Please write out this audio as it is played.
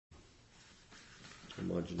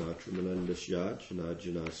Samajana Tramanandasya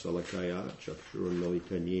Janajana Salakaya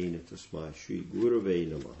Chakshuranoitanyena Tasmai Shri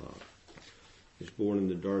Gurave Namaha. I was born in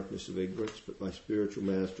the darkness of ignorance, but my spiritual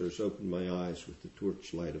master has opened my eyes with the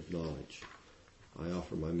torchlight of knowledge. I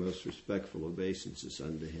offer my most respectful obeisances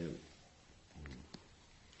unto him.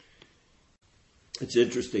 It's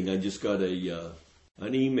interesting, I just got an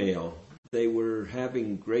email. They were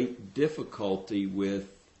having great difficulty with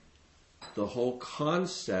the whole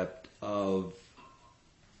concept of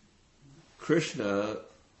Krishna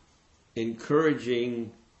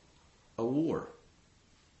encouraging a war.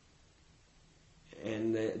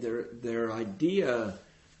 And their idea,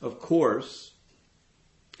 of course,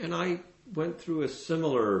 and I went through a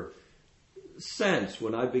similar sense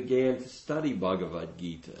when I began to study Bhagavad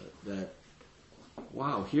Gita, that,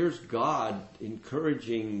 wow, here's God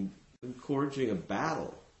encouraging a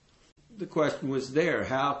battle. The question was there,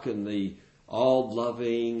 how can the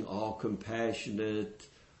all-loving, all-compassionate,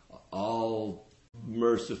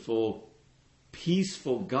 all-merciful,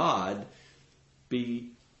 peaceful God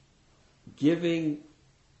be giving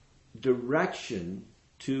direction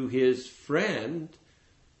to his friend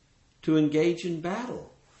to engage in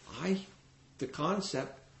battle? The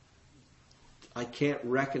concept, I can't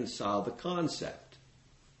reconcile the concept.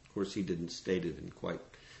 Of course, he didn't state it in quite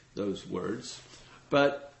those words.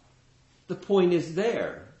 But the point is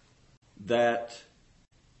there, that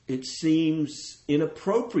it seems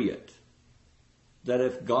inappropriate that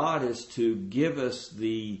if God is to give us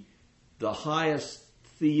the highest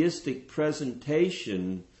theistic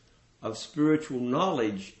presentation of spiritual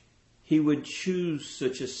knowledge, he would choose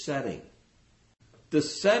such a setting. The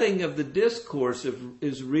setting of the discourse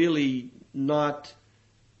is really not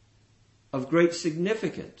of great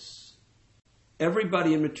significance.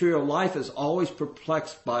 Everybody in material life is always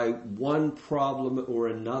perplexed by one problem or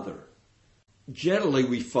another. Generally,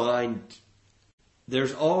 we find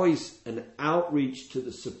there's always an outreach to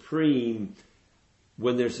the Supreme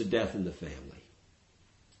when there's a death in the family,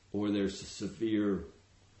 or there's a severe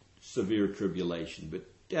tribulation. But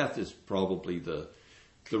death is probably the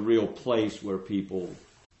real place where people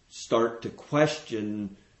start to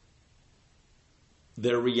question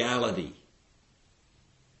their reality.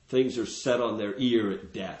 Things are set on their ear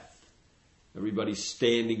at death. Everybody's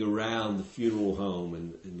standing around the funeral home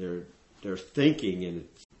and they're thinking, and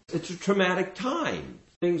it's a traumatic time.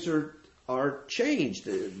 Things are changed.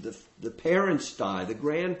 The parents die, the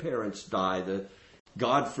grandparents die,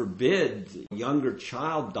 God forbid, the younger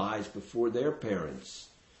child dies before their parents.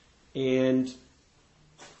 And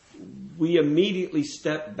we immediately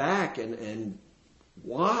step back and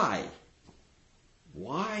why?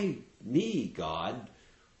 Why me, God?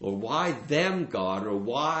 Or why them, God? Or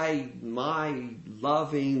why my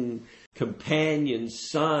loving companion,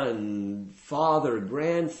 son, father,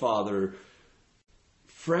 grandfather,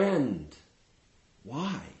 friend?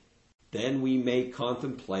 Why? Then we may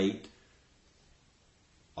contemplate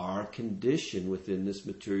our condition within this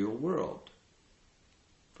material world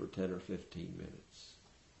for 10 or 15 minutes.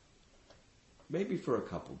 Maybe for a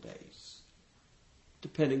couple days,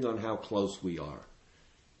 depending on how close we are.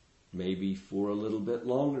 Maybe for a little bit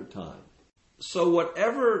longer time. So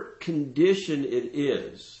whatever condition it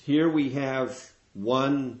is, here we have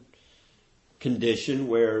one condition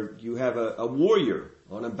where you have a warrior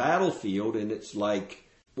on a battlefield, and it's like,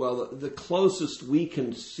 well, the closest we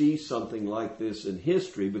can see something like this in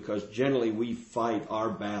history, because generally we fight our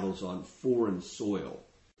battles on foreign soil.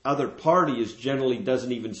 Other party generally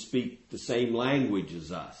doesn't even speak the same language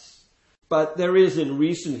as us. But there is, in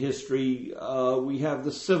recent history, we have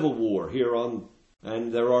the Civil War here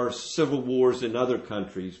and there are civil wars in other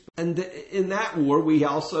countries. And in that war, we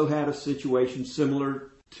also had a situation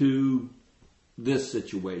similar to this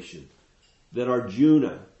situation, that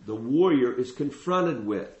Arjuna, the warrior, is confronted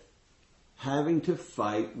with having to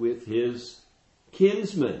fight with his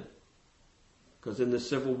kinsmen. Because in the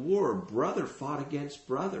Civil War, brother fought against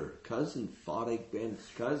brother, cousin fought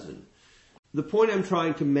against cousin. The point I'm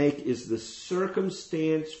trying to make is the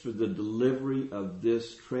circumstance for the delivery of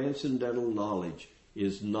this transcendental knowledge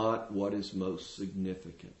is not what is most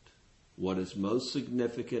significant. What is most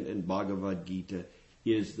significant in Bhagavad Gita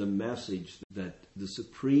is the message that the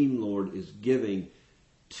Supreme Lord is giving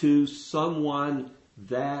to someone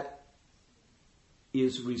that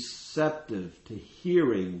is receptive to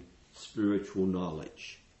hearing spiritual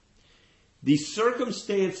knowledge. The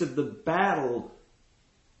circumstance of the battle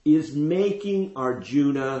is making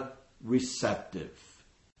Arjuna receptive.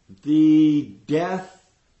 The death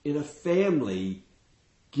in a family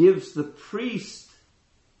gives the priest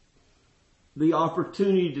the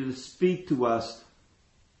opportunity to speak to us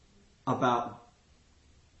about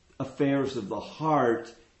affairs of the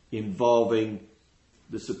heart involving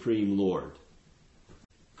the Supreme Lord.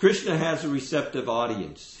 Krishna has a receptive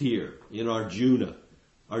audience here in Arjuna.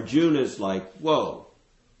 Arjuna is like, whoa,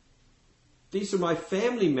 these are my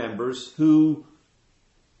family members who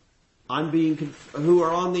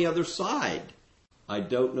are on the other side. I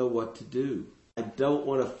don't know what to do. I don't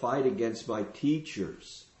want to fight against my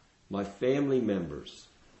teachers, my family members.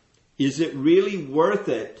 Is it really worth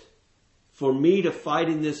it for me to fight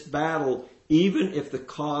in this battle, even if the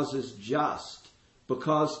cause is just?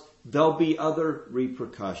 Because there'll be other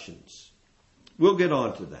repercussions. We'll get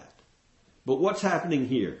on to that. But what's happening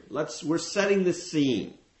here? We're setting the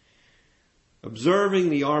scene. Observing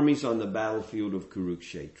the armies on the battlefield of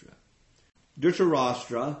Kurukshetra.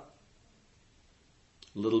 Dhritarashtra,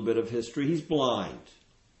 a little bit of history, he's blind.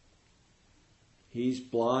 He's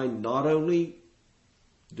blind. Not only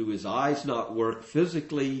do his eyes not work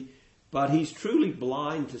physically, but he's truly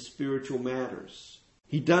blind to spiritual matters.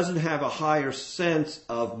 He doesn't have a higher sense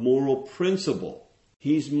of moral principle.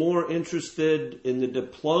 He's more interested in the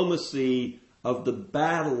diplomacy of the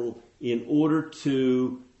battle in order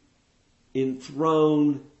to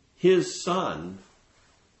enthrone his son,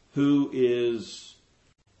 he's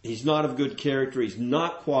not of good character, he's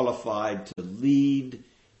not qualified to lead.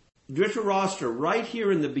 Dhritarashtra, right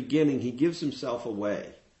here in the beginning, he gives himself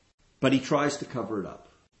away, but he tries to cover it up.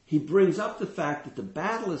 He brings up the fact that the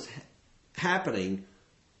battle is happening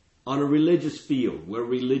on a religious field where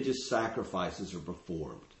religious sacrifices are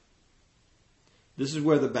performed. This is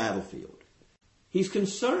where the battlefield. He's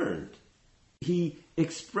concerned. He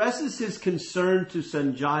expresses his concern to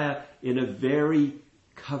Sanjaya in a very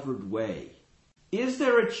covered way. Is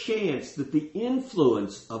there a chance that the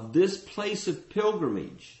influence of this place of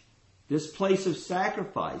pilgrimage, this place of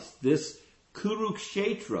sacrifice, this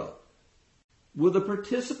Kurukshetra, will the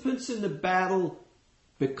participants in the battle,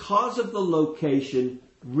 because of the location,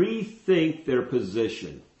 rethink their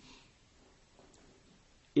position?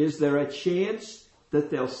 Is there a chance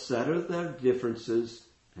that they'll settle their differences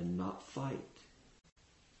and not fight?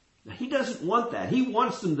 Now, he doesn't want that. He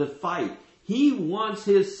wants them to fight. He wants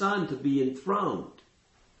his son to be enthroned.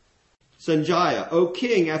 Sanjaya, O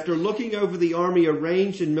king, after looking over the army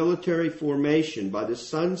arranged in military formation by the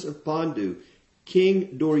sons of Pandu,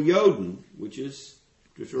 King Duryodhana, which is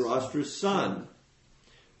Dhritarashtra's son,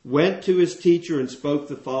 went to his teacher and spoke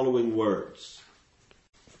the following words.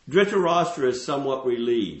 Dhritarashtra is somewhat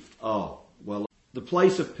relieved. Oh, well, the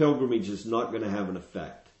place of pilgrimage is not going to have an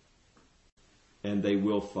effect. And they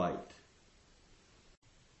will fight.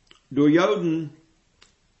 Duryodhana,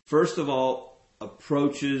 first of all,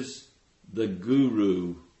 approaches the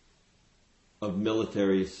guru of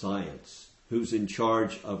military science, who's in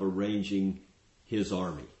charge of arranging his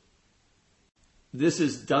army. This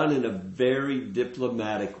is done in a very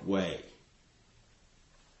diplomatic way.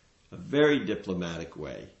 A very diplomatic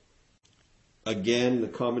way. Again, the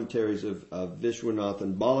commentaries of Vishwanath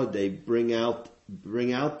and Baladev bring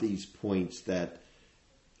out these points that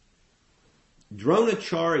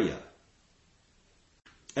Dronacharya,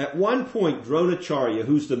 at one point Dronacharya,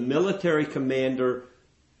 who's the military commander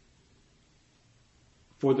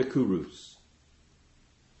for the Kurus,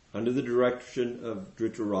 under the direction of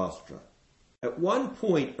Dhritarashtra, at one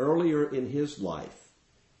point earlier in his life,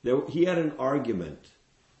 he had an argument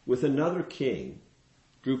with another king,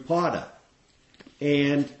 Drupada,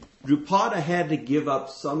 and Drupada had to give up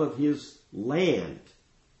some of his land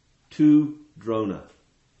to Drona.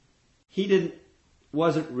 He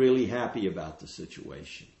wasn't really happy about the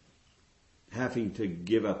situation, having to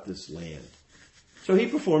give up this land. So he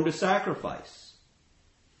performed a sacrifice.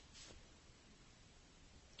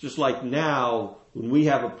 Just like now, when we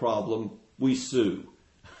have a problem, we sue.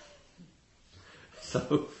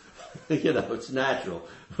 So, it's natural.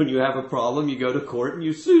 When you have a problem, you go to court and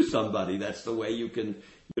you sue somebody. That's the way you can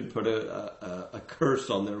put a curse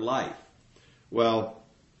on their life. Well,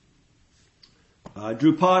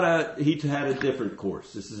 Drupada, he had a different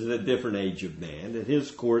course. This is in a different age of man. And his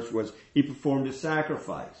course was he performed a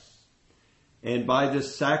sacrifice. And by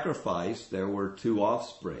this sacrifice, there were two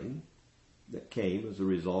offspring that came as a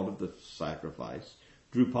result of the sacrifice.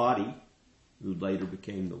 Drupadi, who later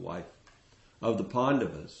became the wife of the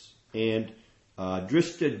Pandavas, and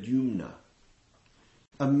Drishtadyumna.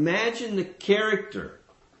 Imagine the character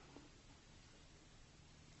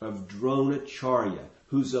of Dronacharya,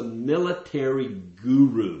 who's a military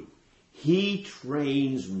guru. He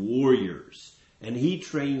trains warriors, and he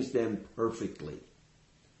trains them perfectly.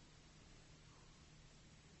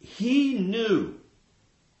 He knew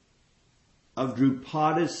of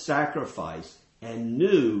Drupada's sacrifice and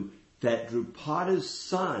knew that Drupada's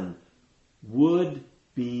son would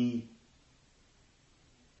be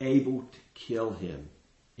able to kill him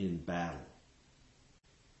in battle.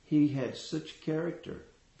 He had such character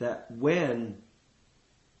that when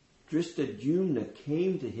Drishtadyumna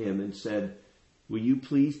came to him and said, "Will you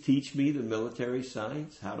please teach me the military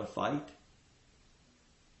science, how to fight?"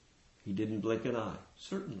 He didn't blink an eye.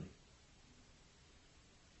 Certainly.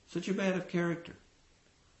 Such a man of character.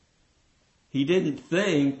 He didn't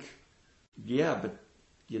think, yeah, but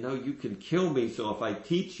you can kill me, so if I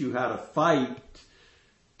teach you how to fight,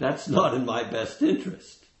 that's not in my best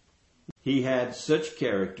interest. He had such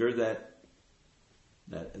character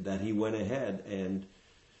that he went ahead and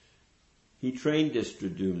he trained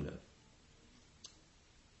Drishtadyumna.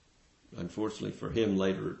 Unfortunately for him,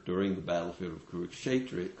 later during the battlefield of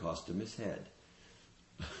Kurukshetra, it cost him his head.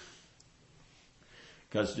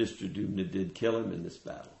 Because Drishtadyumna did kill him in this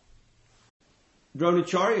battle.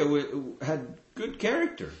 Dronacharya had good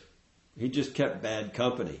character. He just kept bad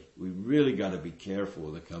company. We really got to be careful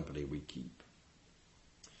of the company we keep.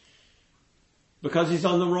 Because he's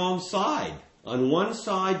on the wrong side. On one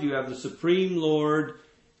side you have the Supreme Lord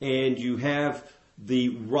and you have the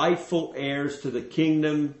rightful heirs to the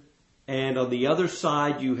kingdom, and on the other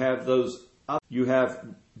side you have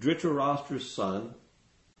Dhritarashtra's son.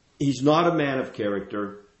 He's not a man of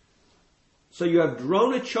character. So you have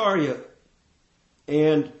Dronacharya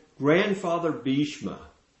and grandfather Bhishma,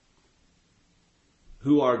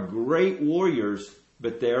 who are great warriors,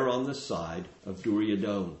 but they're on the side of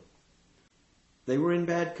Duryodhana. They were in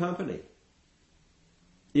bad company.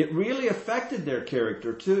 It really affected their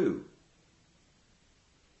character too.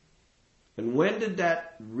 And when did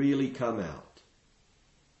that really come out?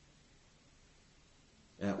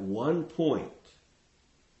 At one point,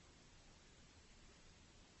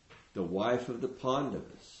 the wife of the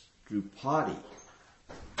Pandavas, Draupadi,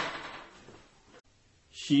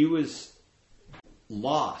 she was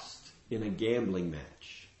lost in a gambling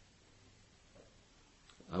match.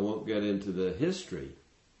 I won't get into the history,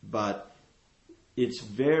 but it's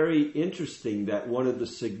very interesting that one of the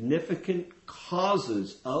significant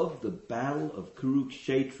causes of the Battle of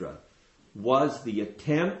Kurukshetra was the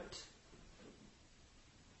attempt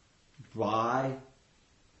by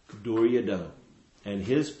Duryodhana and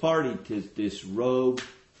his party to disrobe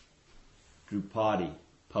Draupadi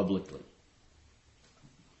publicly.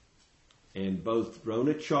 And both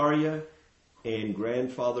Dronacharya and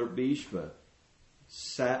grandfather Bhishma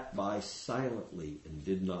sat by silently and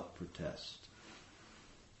did not protest.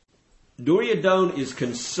 Duryodhana is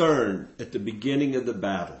concerned at the beginning of the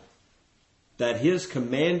battle that his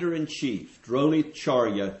commander-in-chief,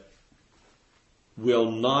 Dronacharya,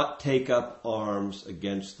 will not take up arms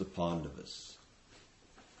against the Pandavas.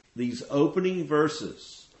 These opening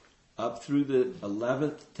verses up through the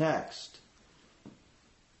 11th text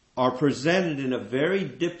are presented in a very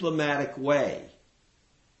diplomatic way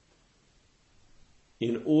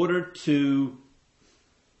in order to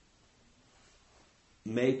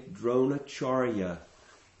make Dronacharya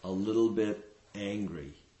a little bit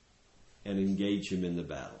angry and engage him in the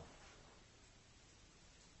battle.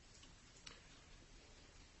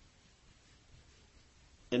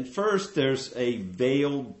 And first, there's a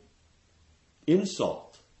veiled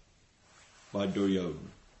insult by Duryodhana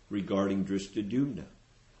regarding Drishtadyumna.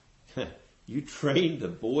 You trained the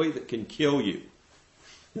boy that can kill you.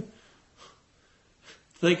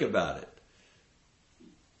 Think about it.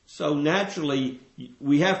 So naturally,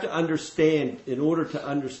 we have to understand, in order to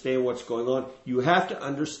understand what's going on, you have to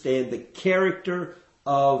understand the character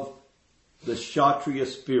of the Kshatriya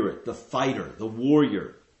spirit, the fighter, the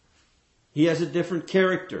warrior. He has a different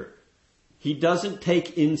character. He doesn't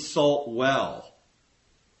take insult well.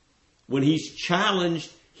 When he's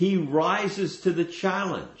challenged, he rises to the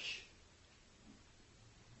challenge.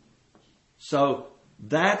 So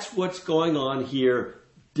that's what's going on here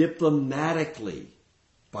diplomatically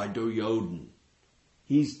by Duryodhana.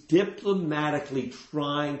 He's diplomatically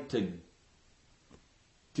trying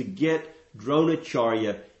to get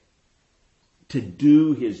Dronacharya to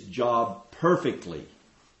do his job perfectly.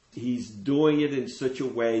 He's doing it in such a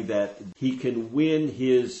way that he can win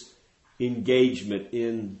his engagement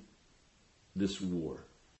in this war.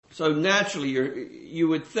 So naturally, you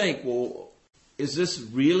would think, well, is this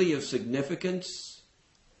really of significance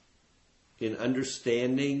in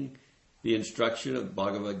understanding the instruction of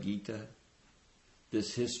Bhagavad Gita,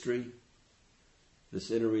 this history,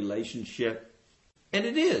 this interrelationship? And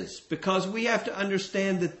it is, because we have to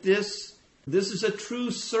understand that this is a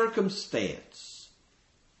true circumstance.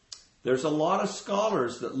 There's a lot of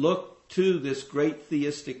scholars that look to this great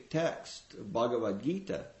theistic text of Bhagavad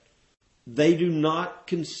Gita. They do not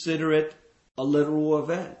consider it a literal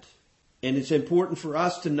event. And it's important for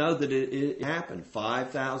us to know that it happened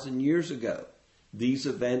 5,000 years ago. These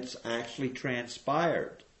events actually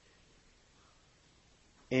transpired.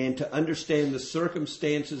 And to understand the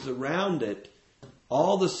circumstances around it,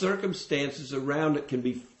 all the circumstances around it can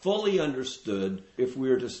be fully understood if we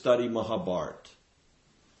are to study Mahabharata.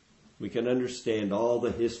 We can understand all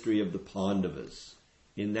the history of the Pandavas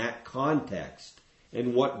in that context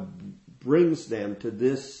and what brings them to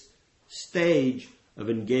this stage of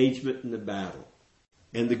engagement in the battle.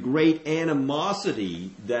 And the great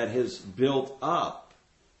animosity that has built up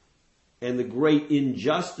and the great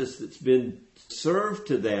injustice that's been served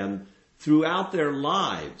to them throughout their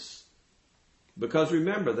lives. Because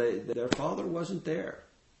remember, their father wasn't there.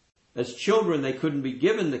 As children, they couldn't be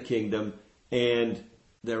given the kingdom, and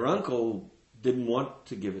their uncle didn't want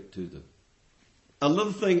to give it to them. A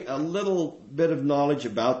little bit of knowledge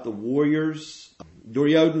about the warriors.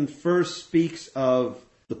 Duryodhana first speaks of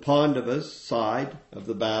the Pandavas' side of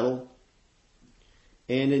the battle.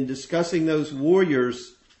 And in discussing those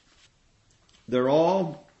warriors, they're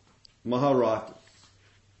all Maharathas.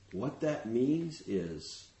 What that means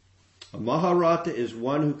is a Maharatha is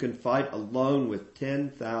one who can fight alone with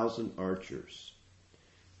 10,000 archers,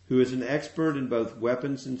 who is an expert in both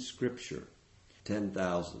weapons and scripture.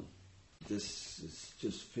 10,000. This is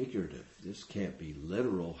just figurative. This can't be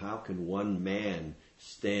literal. How can one man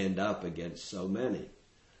stand up against so many?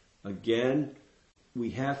 Again,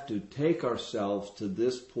 we have to take ourselves to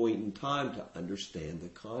this point in time to understand the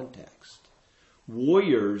context.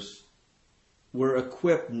 Warriors were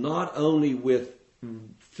equipped not only with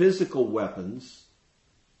physical weapons,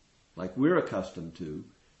 like we're accustomed to,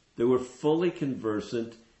 they were fully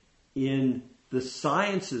conversant in the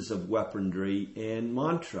sciences of weaponry and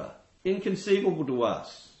mantra. Inconceivable to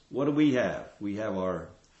us. What do we have? We have our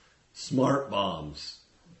smart bombs.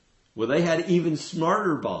 Well, they had even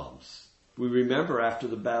smarter bombs. We remember after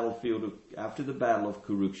the battle of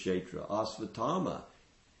Kurukshetra, Asvatthama,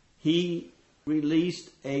 he released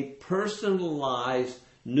a personalized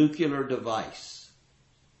nuclear device.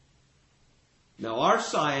 Now, our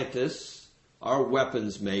scientists, our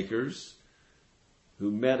weapons makers, who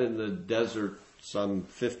met in the desert some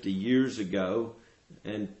 50 years ago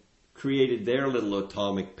and created their little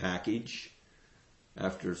atomic package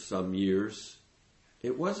after some years,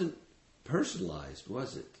 it wasn't personalized,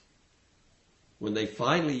 was it? When they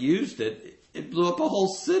finally used it, it blew up a whole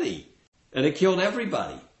city and it killed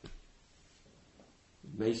everybody.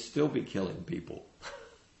 It may still be killing people.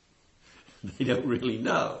 They don't really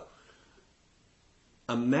know.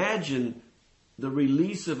 Imagine the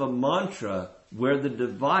release of a mantra where the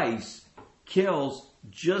device kills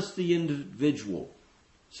just the individual.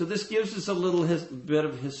 So this gives us a little bit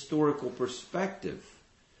of historical perspective.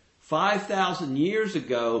 5,000 years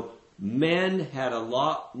ago, men had a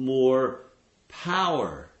lot more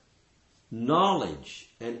power, knowledge,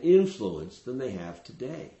 and influence than they have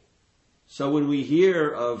today. So when we hear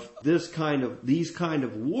of these kind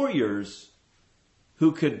of warriors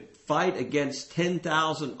who could fight against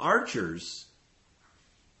 10,000 archers,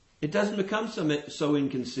 it doesn't become so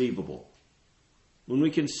inconceivable. When we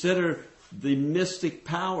consider the mystic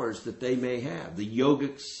powers that they may have, the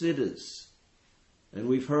yogic siddhas, and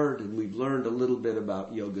we've heard and we've learned a little bit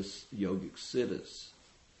about yogic siddhas.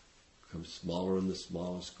 Become smaller in the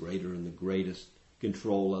smallest, greater in the greatest,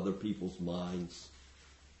 control other people's minds,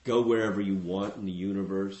 go wherever you want in the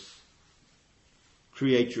universe,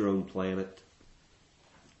 create your own planet.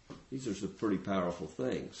 These are some pretty powerful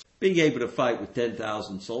things. Being able to fight with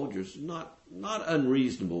 10,000 soldiers is not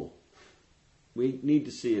unreasonable. We need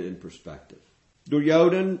to see it in perspective.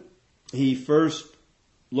 Duryodhana, he first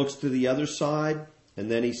looks to the other side, and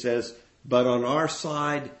then he says, but on our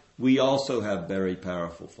side, we also have very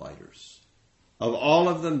powerful fighters. Of all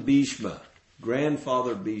of them, Bhishma,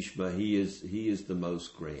 grandfather Bhishma, he is the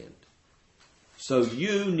most grand. So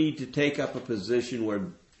you need to take up a position where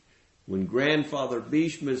when grandfather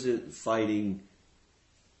Bhishma is fighting,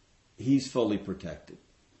 he's fully protected.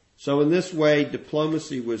 So in this way,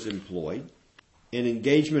 diplomacy was employed, and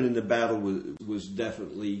engagement in the battle was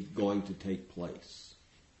definitely going to take place.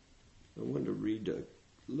 I want to read a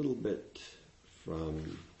little bit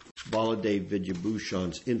from Baladev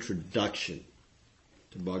Vidyabhushan's introduction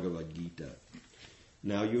to Bhagavad Gita.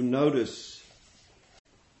 Now you notice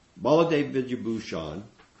Baladev Vidyabhushan,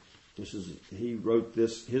 he wrote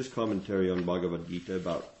his commentary on Bhagavad Gita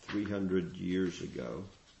about 300 years ago,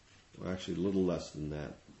 or actually a little less than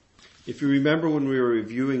that. If you remember when we were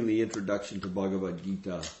reviewing the introduction to Bhagavad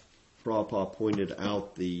Gita, Prabhupada pointed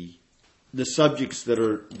out the subjects that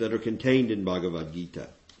are contained in Bhagavad Gita.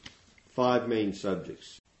 5 main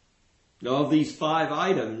subjects. Now of these 5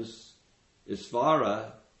 items,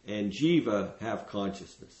 Isvara and Jiva have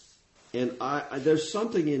consciousness. And there's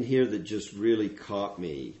something in here that just really caught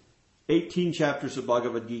me. 18 chapters of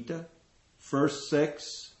Bhagavad Gita. First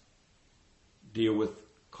 6 deal with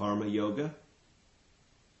karma yoga.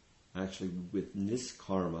 Actually with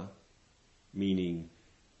niskarma, meaning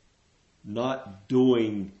not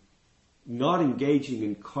engaging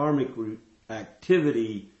in karmic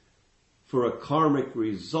activity for a karmic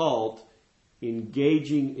result,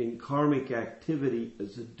 engaging in karmic activity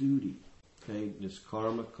as a duty. Okay,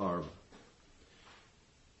 niskarma karma.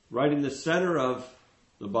 Right in the center of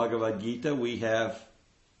the Bhagavad Gita, we have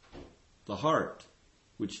the heart,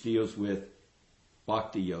 which deals with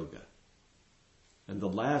bhakti yoga. And the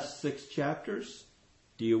last 6 chapters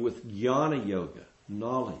deal with jnana yoga,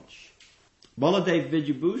 knowledge. Baladev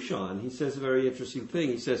Vidyabhushan, he says a very interesting thing.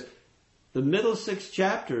 He says, the middle 6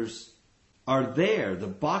 chapters are there. The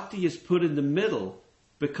bhakti is put in the middle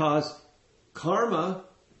because karma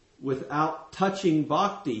without touching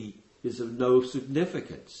bhakti is of no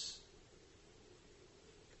significance.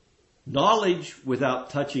 Knowledge without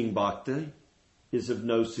touching bhakti is of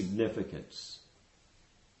no significance.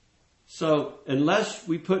 So, unless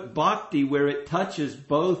we put bhakti where it touches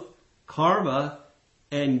both karma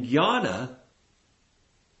and jnana,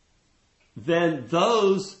 then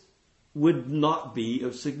those would not be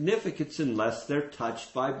of significance unless they're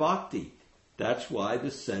touched by bhakti. That's why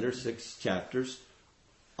the center 6 chapters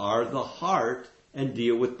are the heart and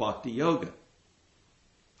deal with bhakti yoga.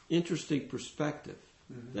 Interesting perspective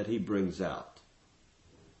that he brings out.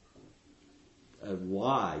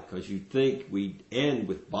 Why? Because you'd think we'd end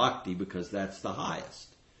with bhakti because that's the highest.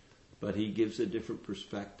 But he gives a different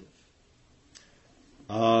perspective.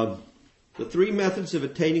 The 3 methods of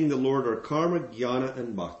attaining the Lord are karma, jnana,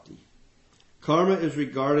 and bhakti. Karma is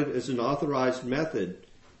regarded as an authorized method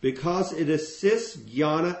because it assists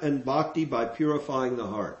jnana and bhakti by purifying the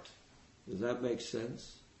heart. Does that make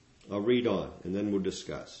sense? I'll read on and then we'll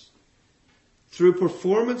discuss. Through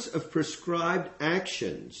performance of prescribed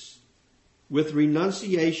actions, with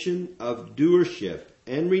renunciation of doership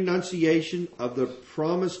and renunciation of the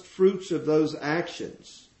promised fruits of those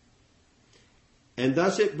actions. And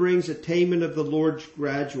thus it brings attainment of the Lord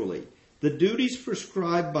gradually. The duties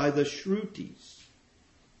prescribed by the Shrutis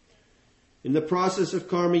in the process of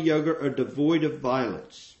karma yoga are devoid of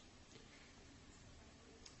violence.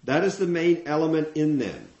 That is the main element in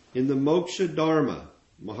them. In the moksha dharma,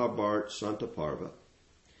 Mahabharata Santaparva,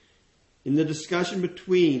 in the discussion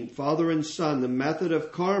between father and son, the method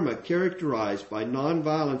of karma characterized by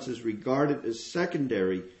non-violence is regarded as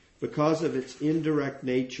secondary because of its indirect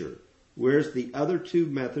nature, whereas the other 2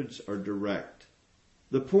 methods are direct.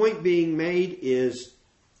 The point being made is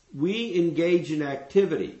we engage in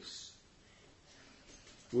activities.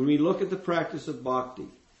 When we look at the practice of bhakti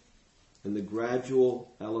and the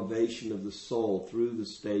gradual elevation of the soul through the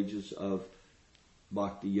stages of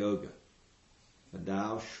bhakti yoga,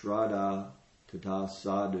 Adao Shraddha Tata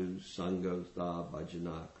Sadhu Sangotha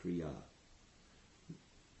Bhajana Kriya.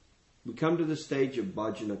 We come to the stage of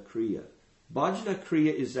Bhajana Kriya. Bhajana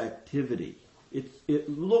Kriya is activity. It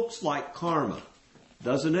looks like karma,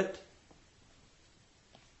 doesn't it?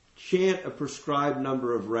 Chant a prescribed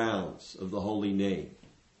number of rounds of the holy name.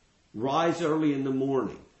 Rise early in the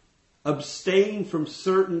morning. Abstain from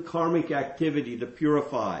certain karmic activity to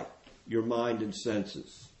purify your mind and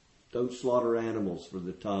senses. Don't slaughter animals for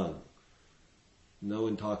the tongue. No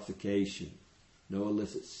intoxication. No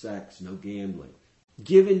illicit sex. No gambling.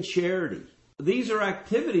 Give in charity. These are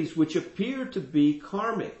activities which appear to be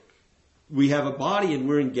karmic. We have a body and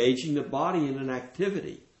we're engaging the body in an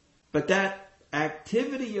activity. But that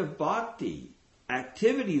activity of bhakti,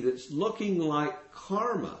 activity that's looking like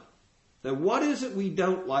karma, then what is it we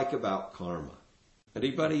don't like about karma?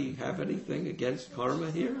 Anybody have anything against karma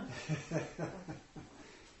here?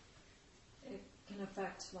 It can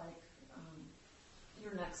affect,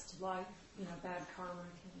 your next life. Bad karma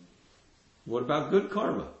can... What about good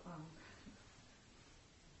karma?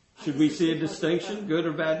 Should we see a distinction, good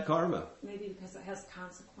or bad karma? Maybe because it has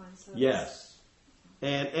consequences. Yes.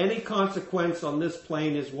 And any consequence on this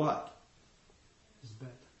plane is what? It's bad.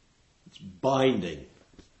 It's binding.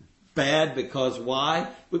 Bad because why?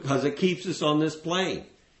 Because it keeps us on this plane.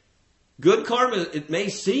 Good karma, it may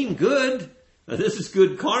seem good. This is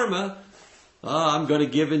good karma. I'm going to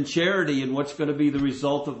give in charity, and what's going to be the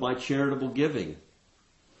result of my charitable giving?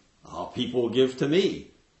 People will give to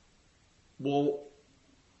me. Well,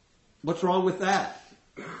 what's wrong with that?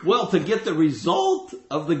 Well, to get the result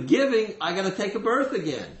of the giving, I got to take a birth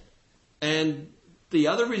again. And the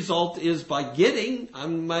other result is by getting, I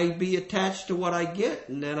might be attached to what I get,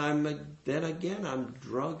 and then I'm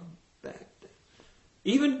drugged back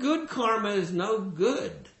Even good karma is no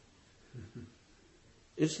good.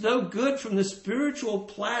 It's no good from the spiritual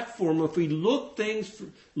platform if we look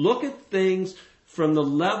at things from the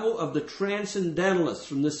level of the transcendentalists,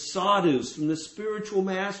 from the sadhus, from the spiritual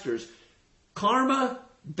masters. Karma,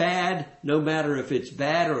 bad, no matter if it's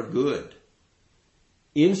bad or good.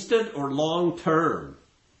 Instant or long term.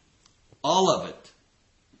 All of it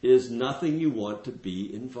is nothing you want to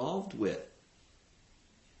be involved with.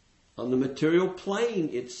 On the material plane,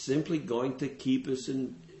 it's simply going to keep us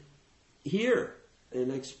in here,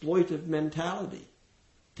 an exploitive mentality.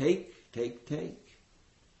 Take, take, take.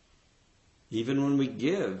 Even when we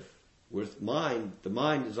give with mind, the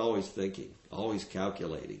mind is always thinking, always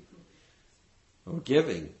calculating. Or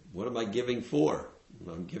giving, what am I giving for?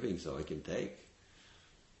 Well, I'm giving so I can take.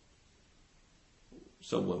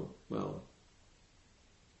 Someone,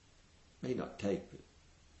 may not take, but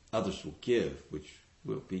others will give, which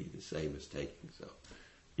will be the same as taking. So,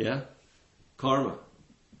 yeah? Karma,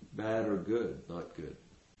 bad or good, not good.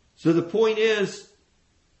 So the point is,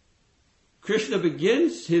 Krishna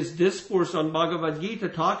begins his discourse on Bhagavad Gita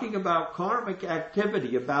talking about karmic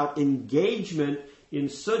activity, about engagement in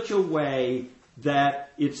such a way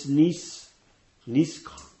that it's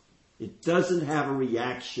niskar. It doesn't have a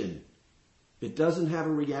reaction. It doesn't have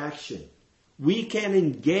a reaction. We can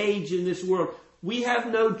engage in this world. We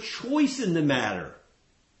have no choice in the matter.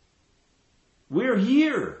 We're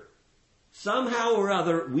here. Somehow or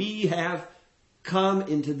other, we have come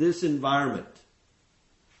into this environment.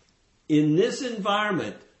 In this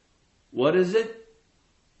environment, what is it?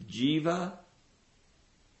 Jiva.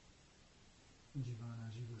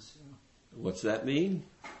 What's that mean?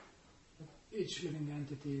 Each living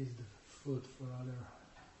entity is the food for other.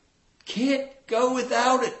 Can't go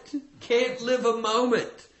without it. Can't live a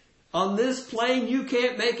moment. On this plane, you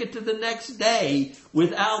can't make it to the next day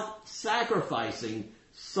without sacrificing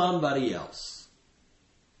somebody else.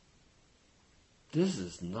 This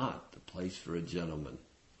is not the place for a gentleman.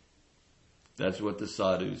 That's what the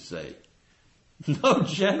sadhus say. No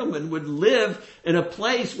gentleman would live in a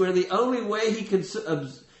place where the only way he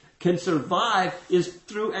can survive is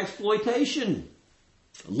through exploitation.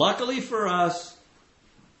 Luckily for us,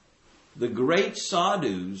 the great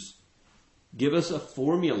sadhus give us a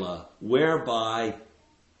formula whereby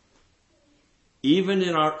even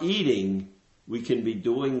in our eating, we can be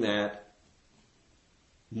doing that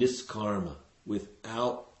niskarma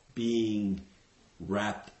without being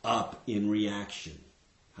wrapped up in reaction.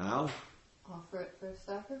 How? Offer it for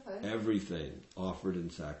sacrifice. Everything offered in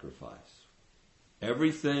sacrifice.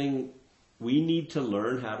 Everything we need to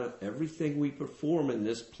learn everything we perform in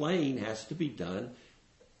this plane has to be done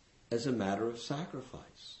as a matter of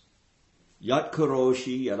sacrifice. Yat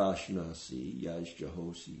karoshi yarashnasi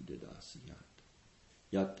yajjahosi dadasiyat.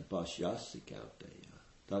 Yat tapashyasi kaunteya.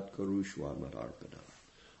 Tat karushva madarpada.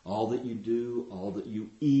 All that you do, all that you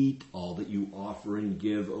eat, all that you offer and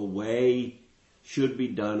give away should be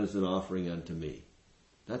done as an offering unto me.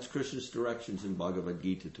 That's Krishna's directions in Bhagavad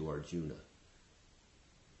Gita to Arjuna.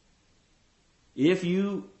 If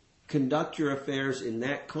you conduct your affairs in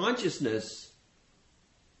that consciousness,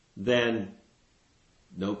 then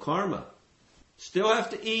no karma. Still have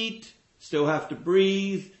to eat, still have to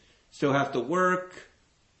breathe, still have to work.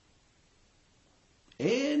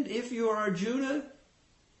 And if you are Arjuna,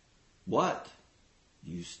 what?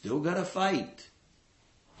 You still got to fight.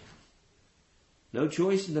 No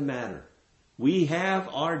choice in the matter. We have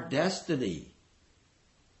our destiny.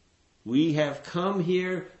 We have come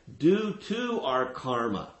here due to our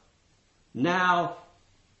karma. Now,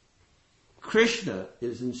 Krishna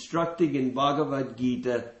is instructing in Bhagavad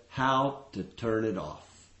Gita how to turn it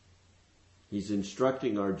off. He's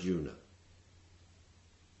instructing Arjuna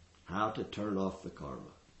how to turn off the karma.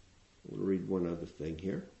 We'll read one other thing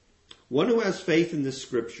here. One who has faith in this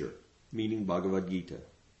scripture, meaning Bhagavad Gita,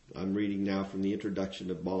 I'm reading now from the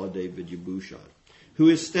introduction of Baladev Vidyabhushan, who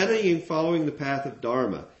is steadying following the path of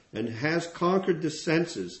Dharma and has conquered the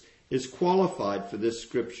senses, is qualified for this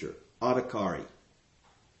scripture, adhikari.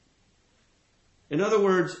 In other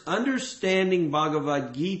words, understanding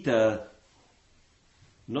Bhagavad Gita,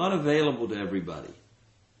 not available to everybody.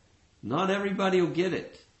 Not everybody will get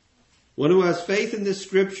it. One who has faith in this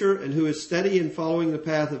scripture and who is steady in following the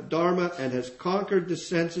path of Dharma and has conquered the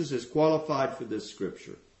senses is qualified for this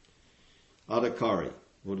scripture. Adhikari.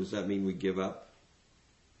 What does that mean? We give up?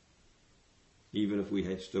 Even if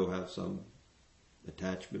we still have some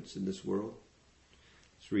attachments in this world?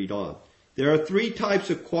 Let's read on. There are 3 types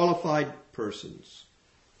of qualified persons.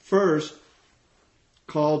 First,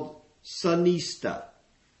 called sanista,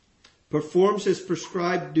 performs his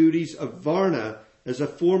prescribed duties of varna as a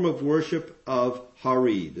form of worship of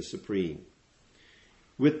Hari, the Supreme,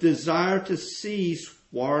 with desire to see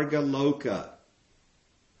Swarga Loka.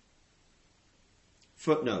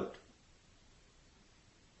 Footnote.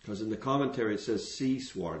 Because in the commentary it says see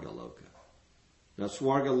Swarga Loka. Now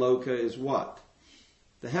Swarga Loka is what?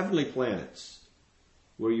 The heavenly planets,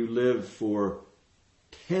 where you live for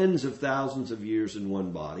tens of thousands of years in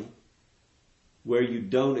one body, where you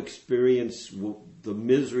don't experience the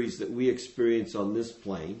miseries that we experience on this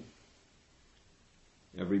plane.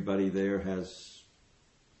 Everybody there has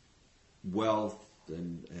wealth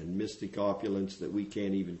and mystic opulence that we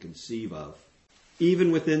can't even conceive of,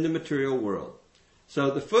 even within the material world. So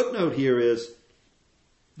the footnote here is,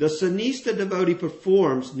 the Sanista devotee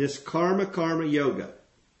performs Niskarma Karma Yoga.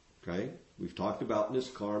 Okay? We've talked about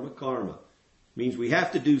Niskarma Karma. Means we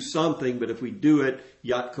have to do something, but if we do it,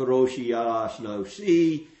 Yat Karoshi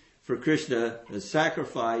Yarashnoshi, for Krishna as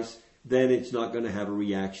sacrifice, then it's not going to have a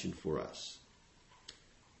reaction for us.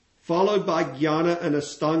 Followed by Jnana and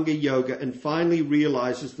Astanga Yoga, and finally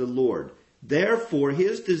realizes the Lord. Therefore,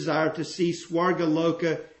 his desire to see Swarga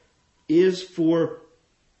Loka is for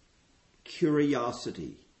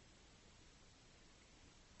curiosity.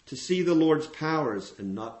 To see the Lord's powers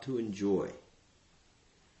and not to enjoy.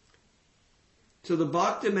 So the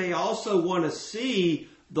Bhakta may also want to see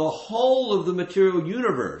the whole of the material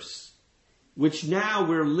universe, which now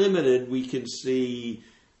we're limited. We can see,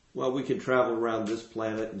 well, we can travel around this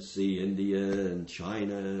planet and see India and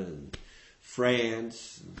China and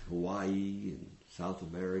France and Hawaii and South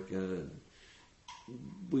America. And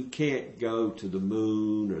we can't go to the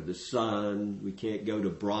moon or the sun. We can't go to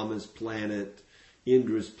Brahma's planet,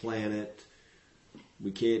 Indra's planet. We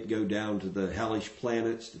can't go down to the hellish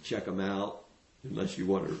planets to check them out. Unless you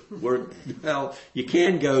want to work, well, you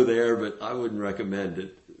can go there, but I wouldn't recommend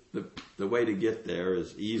it. The way to get there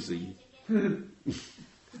is easy.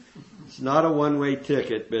 It's not a one-way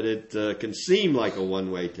ticket, but it can seem like a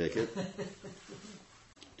one-way ticket.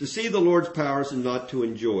 To see the Lord's powers and not to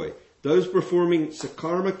enjoy. Those performing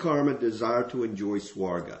Sakarma Karma desire to enjoy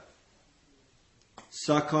Swarga.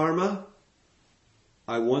 Sakarma,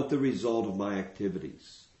 I want the result of my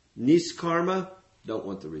activities. Niskarma, don't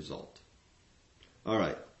want the result. All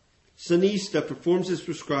right. Sanista performs his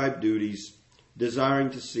prescribed duties,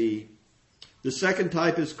 desiring to see. The second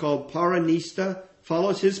type is called Paranista,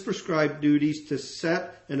 follows his prescribed duties to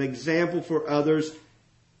set an example for others,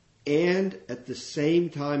 and at the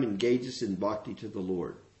same time engages in bhakti to the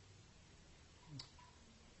Lord.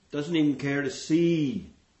 Doesn't even care to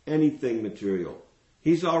see anything material.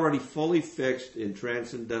 He's already fully fixed in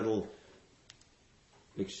transcendental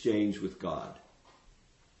exchange with God.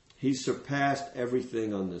 He's surpassed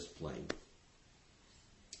everything on this plane.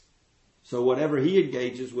 So whatever he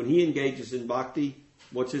engages, when he engages in bhakti,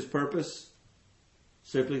 what's his purpose?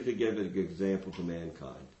 Simply to give an example to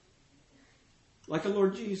mankind. Like a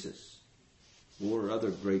Lord Jesus. Or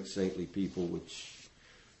other great saintly people, which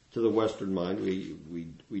to the Western mind,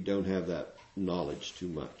 we don't have that knowledge too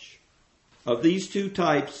much. Of these two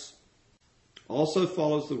types, also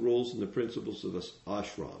follows the rules and the principles of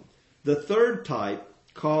ashram. The third type,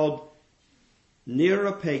 called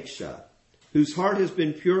Nirapeksha, whose heart has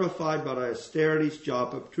been purified by austerities,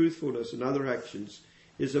 japa, truthfulness, and other actions,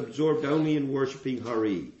 is absorbed only in worshipping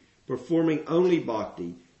Hari, performing only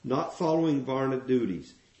bhakti, not following varna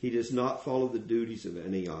duties. He does not follow the duties of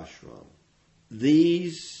any ashram.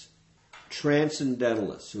 These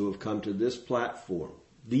transcendentalists who have come to this platform,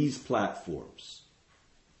 these platforms,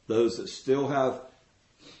 those that still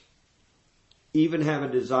even have a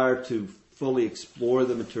desire to fully explore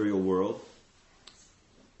the material world,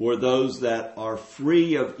 or those that are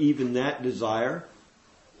free of even that desire,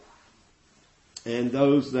 and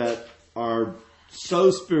those that are so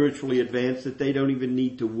spiritually advanced that they don't even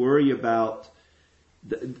need to worry about,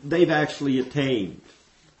 they've actually attained.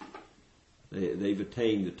 They've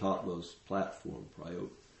attained the topmost platform.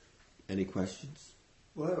 Any questions?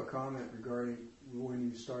 Well, I have a comment regarding when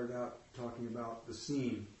you started out talking about the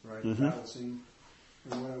scene, right? The battle scene.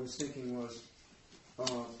 And what I was thinking was,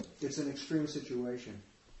 it's an extreme situation.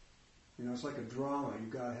 You know, it's like a drama.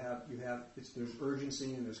 There's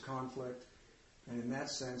urgency and there's conflict, and in that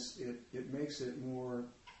sense, it makes it more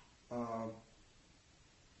alive.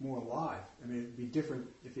 I mean, it'd be different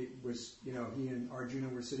if it was, he and Arjuna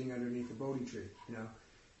were sitting underneath a Bodhi tree,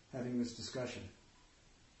 having this discussion.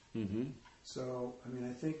 Mm-hmm. So, I mean,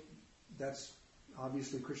 I think that's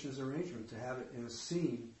obviously Krishna's arrangement, to have it in a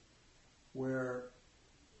scene where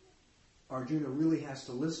Arjuna really has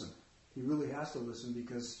to listen. He really has to listen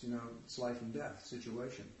because, it's life and death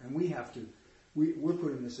situation. And we're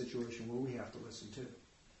put in a situation where we have to listen too.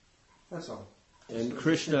 That's all. And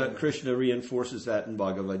Krishna reinforces that in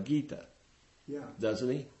Bhagavad Gita, Yeah. doesn't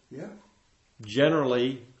he? Yeah.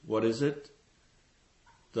 Generally, what is it?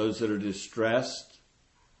 Those that are distressed,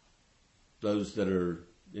 those that are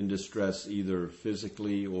in distress either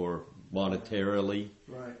physically or monetarily,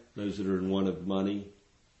 Right. those that are in want of money,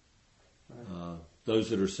 Right. those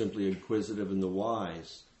that are simply inquisitive and the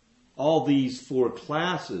wise. All these four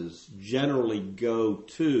classes generally go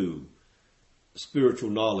to spiritual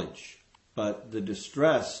knowledge. But the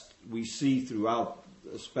distressed we see throughout,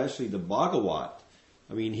 especially the Bhagavat.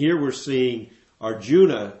 I mean, here we're seeing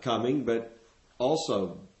Arjuna coming, but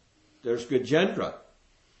also there's Gajendra.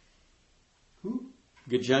 Who?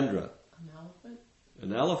 Gajendra, An elephant?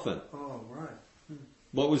 an elephant. Oh, right.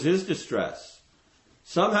 What was his distress?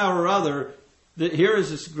 Somehow or other, here is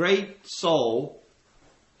this great soul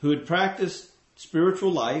who had practiced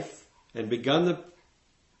spiritual life and begun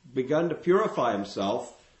to purify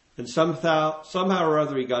himself, and somehow or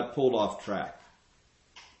other he got pulled off track.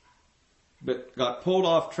 But got pulled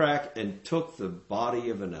off track and took the body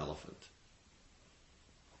of an elephant.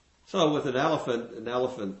 So with an elephant,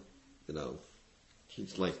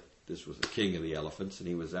 it's like this was the king of the elephants, and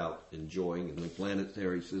he was out enjoying in the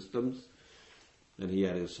planetary systems, and he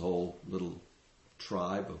had his whole little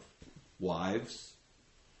tribe of wives.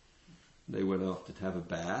 They went off to have a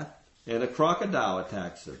bath, and a crocodile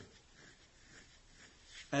attacks him.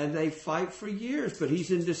 And they fight for years, but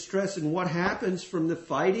he's in distress. And what happens from the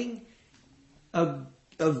fighting?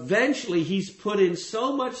 Eventually he's put in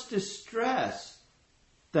so much distress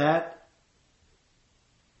that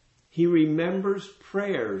he remembers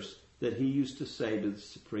prayers that he used to say to the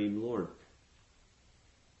Supreme Lord.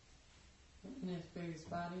 In his biggest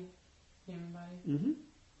body? Human body? Mm-hmm.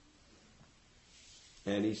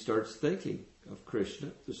 And he starts thinking of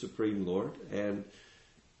Krishna, the Supreme Lord, and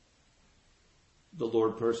the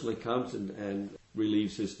Lord personally comes and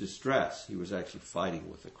relieves his distress. He was actually fighting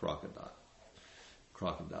with a crocodile.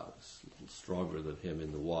 Crocodile was a little stronger than him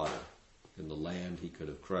in the water. In the land, he could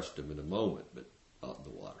have crushed him in a moment, but not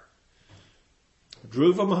in the water.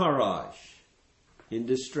 Dhruva Maharaj, in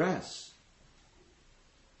distress.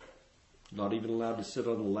 Not even allowed to sit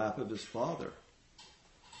on the lap of his father,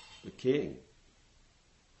 the king.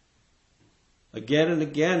 Again and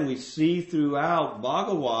again, we see throughout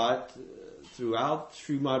Bhagavat, throughout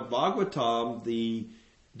Srimad Bhagavatam, the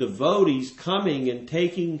devotees coming and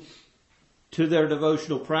taking to their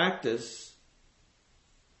devotional practice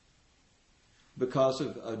because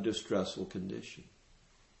of a distressful condition.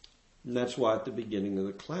 And that's why at the beginning of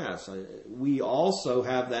the class, we also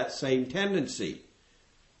have that same tendency.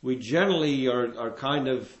 We generally are kind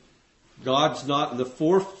of, God's not in the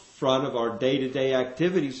forefront of our day-to-day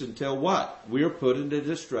activities until what? We're put into a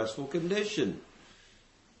distressful condition.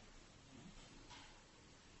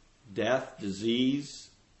 Death, disease,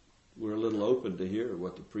 we're a little open to hear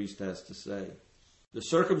what the priest has to say. The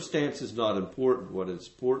circumstance is not important. What is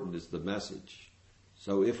important is the message.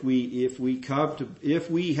 So if we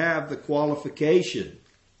have the qualification,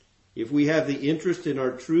 if we have the interest in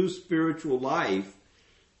our true spiritual life,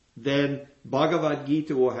 then Bhagavad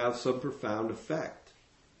Gita will have some profound effect.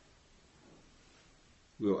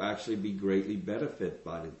 We'll actually be greatly benefited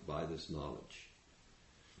by this knowledge.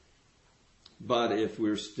 But if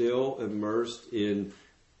we're still immersed in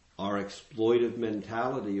our exploitive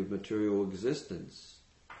mentality of material existence,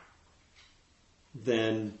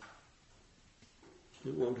 then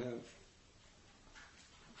it won't have.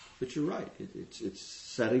 But you're right. It's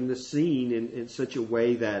setting the scene in such a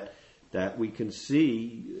way that we can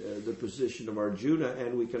see the position of Arjuna,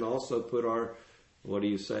 and we can also put our, what do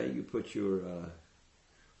you say? You put yourself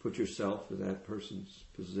in that person's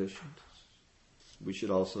position. We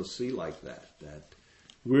should also see like that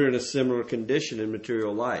we're in a similar condition in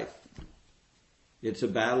material life. It's a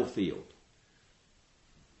battlefield.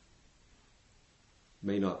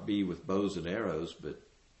 May not be with bows and arrows, but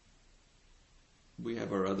we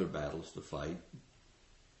have our other battles to fight.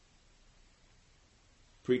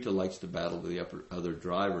 Preeta likes to battle with the other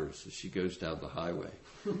drivers as she goes down the highway.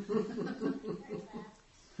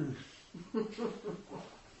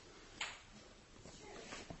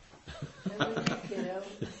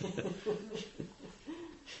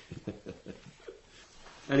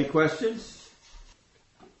 Any questions?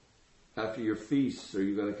 After your feasts, are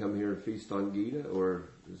you going to come here and feast on Gita,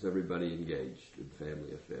 or is everybody engaged in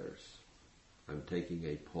family affairs? I'm taking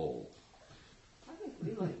a poll. I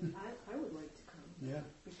think I would like to come. Yeah.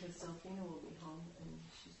 Because Delphina will be home and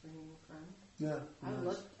she's bringing a friend. Yeah.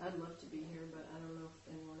 I'd love to be here, but I don't know if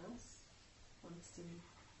anyone else wants to.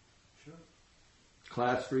 Sure.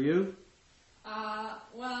 Class for you?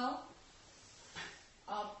 Well,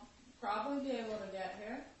 I'll probably be able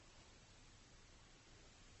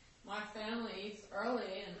early,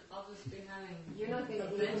 and I'll just be having You're not going to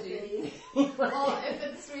the eat veggies. anything. Well, if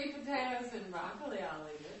it's sweet potatoes and broccoli, I'll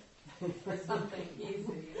eat it. Or something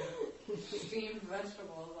easy. Steamed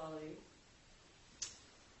vegetables, I'll eat.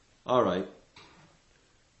 All right.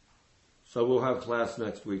 So we'll have class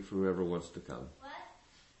next week for whoever wants to come. What?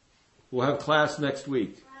 We'll have class next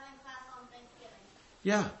week. We're having class on Thanksgiving.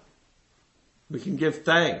 Yeah. We can give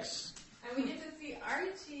thanks. And we get to see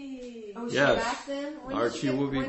Archie. Oh, is Yes. she back then? When did Archie she get, will be when